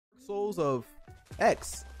Souls of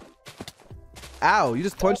X. Ow, you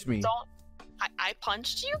just punched me. I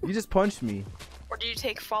punched you? You just punched me. Or do you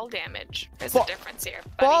take fall damage? There's a difference here,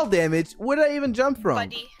 buddy. Fall damage? Where did I even jump from?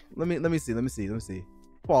 Buddy. Let me see.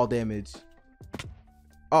 Fall damage.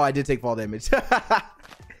 Oh, I did take fall damage.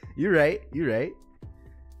 You're right.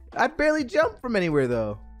 I barely jumped from anywhere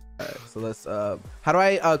though. Alright, so let's how do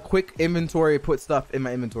I quick inventory put stuff in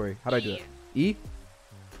my inventory? How do I do it? E?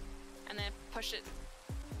 And then push it.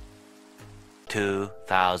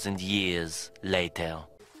 2,000 years later.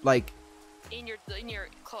 Like In your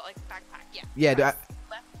like backpack, yeah. Yeah, do I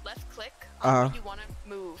left click on what you want to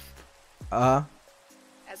move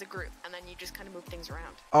as a group, and then you just kind of move things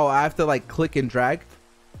around. Oh, I have to like click and drag?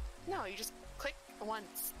 No, you just click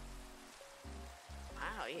once.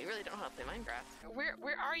 Wow, you really don't know how to play Minecraft.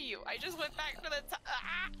 Where are you? I just went back to the top.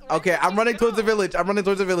 Okay, I'm running towards the village. Okay,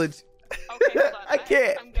 hold on. I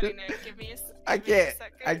can't. I'm getting there. Give me a I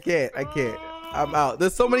can't. I'm out.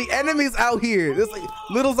 There's so many enemies out here. There's like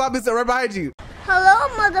little zombies that are right behind you. Hello,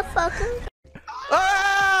 motherfucker.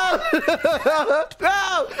 Oh!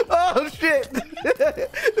 No! Oh shit!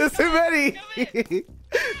 There's too many.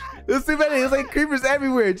 There's too many. There's like creepers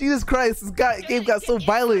everywhere. Jesus Christ! This game got so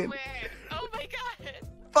violent. Oh my god!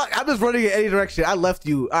 Fuck! I'm just running in any direction. I left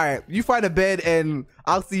you. All right, you find a bed and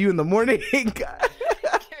I'll see you in the morning.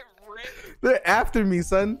 They're after me,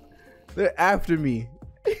 son. They're after me.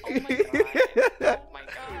 Oh my god! Oh my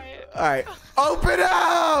god! All right, open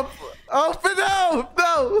up! Open up!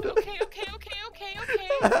 No! Okay.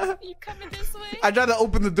 You coming this way? I tried to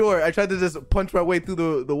open the door. I tried to just punch my way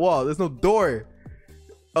through the wall. There's no door.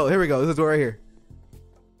 Oh, here we go. There's a door right here.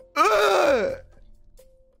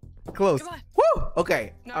 Close. Come on. Woo!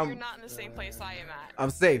 Okay. No, you're not in the same place I am at. I'm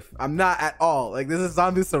safe. I'm not at all. Like, this is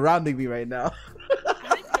zombies surrounding me right now.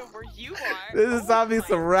 I don't know where you are. This is zombies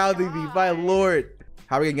surrounding me. My lord.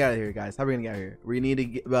 How are we gonna get out of here, guys? How are we gonna get out of here? We need to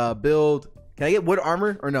get, build. Can I get wood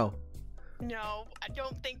armor or no? No, I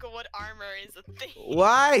don't think wood armor is a thing.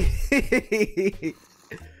 Why?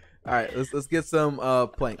 All right, let's get some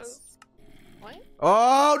planks. What?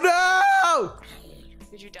 Oh no!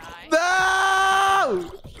 Did you die?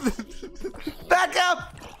 No! Back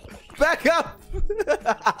up! Back up!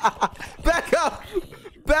 Back up!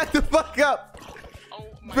 Back the fuck up! Oh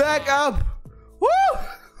my Back god. up!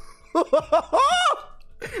 Woo!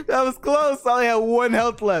 That was close. I only had 1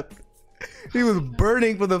 health left. He was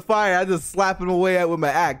burning from the fire. I just slapped him away at with my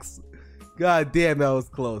axe. God damn, that was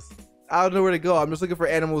close. I don't know where to go. I'm just looking for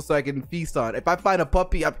animals so I can feast on. If I find a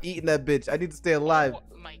puppy, I'm eating that bitch. I need to stay alive. Oh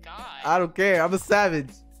my god. I don't care. I'm a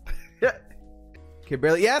savage. Okay,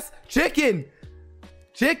 barely. Yes, chicken.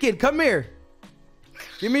 Chicken, come here.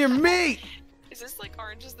 Give me your meat. Is this like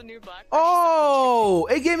Orange is the New Black? Oh,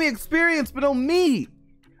 it gave me experience, but no meat.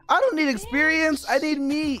 I don't need experience. I need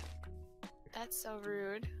meat. That's so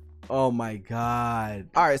rude. Oh my god.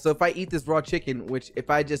 All right, so if I eat this raw chicken, which if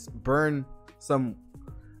I just burn some...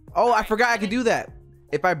 Oh, I forgot I could do that.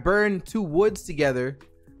 If I burn 2 woods together,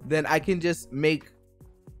 then I can just make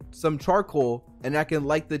some charcoal and I can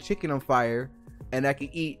light the chicken on fire and I can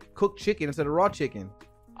eat cooked chicken instead of raw chicken.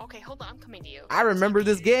 Okay, hold on. I'm coming to you. I remember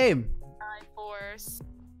this game. Force.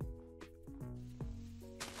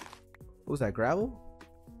 What was that, gravel?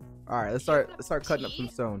 All right, let's start cutting up some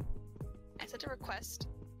stone. I said to request.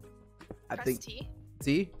 I Press think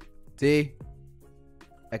T. T.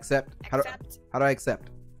 Accept. Accept. How do I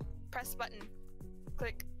accept? Press button.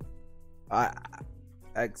 Click. I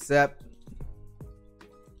accept.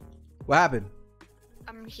 What happened?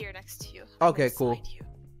 I'm here next to you. Okay, I'm cool. beside you.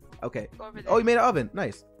 Okay. Go over there. Oh, you made an oven.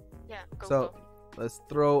 Nice. Yeah. Go. So go. let's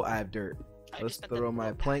throw. I have dirt. I Let's just spent throw the my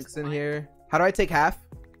whole planks past in line. here. How do I take half?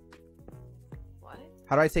 What?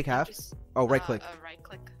 How do I take half? Just, Oh, right click. Right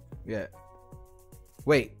click. Yeah.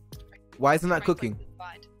 Wait. Why is it not Right click cooking? to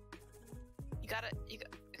divide. You gotta.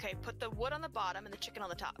 Okay. Put the wood on the bottom and the chicken on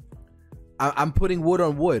the top. I'm putting wood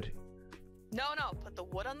on wood. No. Put the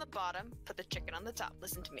wood on the bottom. Put the chicken on the top.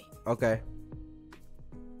 Listen to me. Okay.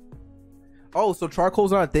 Oh, so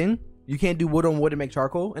charcoal's not a thing? You can't do wood on wood to make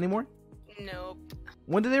charcoal anymore? Nope.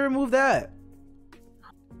 When did they remove that?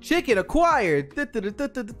 Chicken acquired.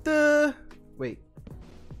 Wait.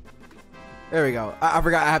 There we go. I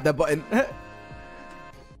forgot I have that button.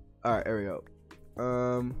 All right, there we go.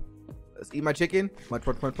 Let's eat my chicken.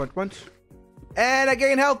 Punch. And I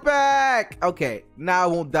gain health back. Okay, now I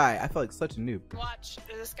won't die. I feel like such a noob. Watch.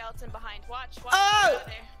 There's a skeleton behind. Watch. Oh! Over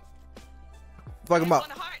there. Fuck him up.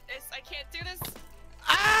 One heart. I can't do this.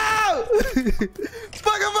 Ow!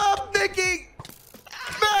 Fuck him up, Nikki!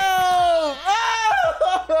 No!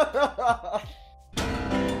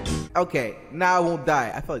 Okay, now I won't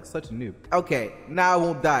die. I feel like such a noob. Okay, now I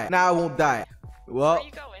won't die. Now I won't die. Where Well, are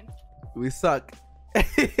you going? we suck.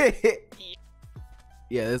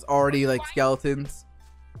 Yeah, there's already like skeletons.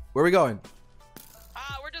 Where are we going?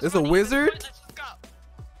 We're just There's a running at this wizard? point. Let's just go.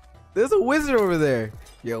 There's a wizard over there.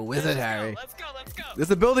 Yo, wizard Harry. Let's go. Let's go.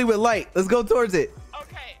 There's a building with light. Let's go towards it.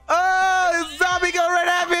 Okay. Oh, this zombie going right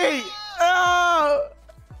at me. Oh,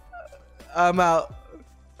 I'm out.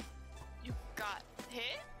 You got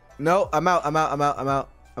hit? No, I'm out. I'm out. I'm out. I'm out.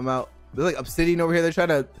 I'm out. They're like obsidian over here. They're trying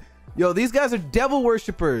to. Yo, these guys are devil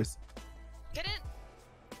worshippers. Get it?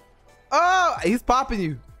 Oh, he's popping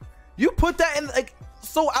you. You put that in like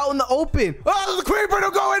so out in the open. Oh, there's a creeper.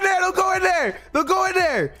 Don't go in there. Don't go in there. Don't go in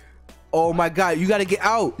there. Oh my God, you gotta get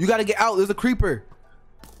out. You gotta get out. There's a creeper.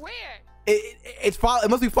 Where? It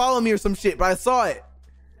must be following me or some shit, but I saw it.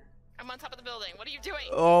 I'm on top of the building. What are you doing?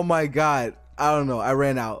 Oh my God. I don't know. I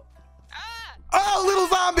ran out. Ah! Oh, little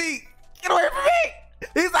zombie. Get away from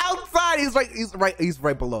me. He's outside. He's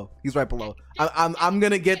right below. He's right below. I'm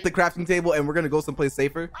gonna get the crafting table and we're gonna go someplace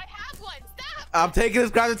safer. I have one. Stop. I'm taking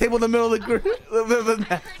this crafting table in the middle of the I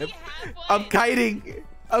map. already have one. I'm kiting.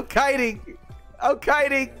 I'm kiting. I'm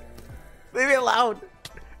kiting. Leave me alone.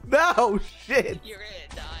 No shit. You're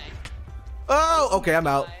gonna die. Oh, okay. I'm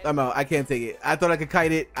out. I'm out. I can't take it. I thought I could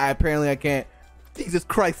kite it. Apparently I can't. Jesus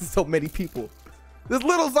Christ, there's so many people. This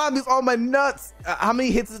little zombie's on my nuts. How many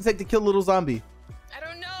hits does it take to kill a little zombie? I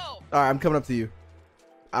don't know. All right, I'm coming up to you.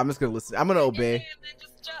 I'm just gonna listen. I'm gonna obey. And then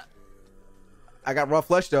just jump. I got raw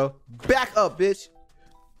flesh though. Back up, bitch.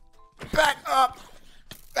 Back up.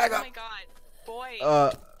 Back Oh up. my God, boy.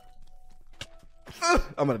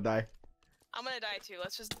 I'm gonna die. I'm gonna die too.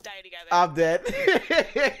 Let's just die together. I'm dead.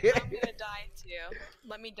 I'm gonna die too.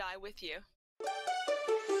 Let me die with you.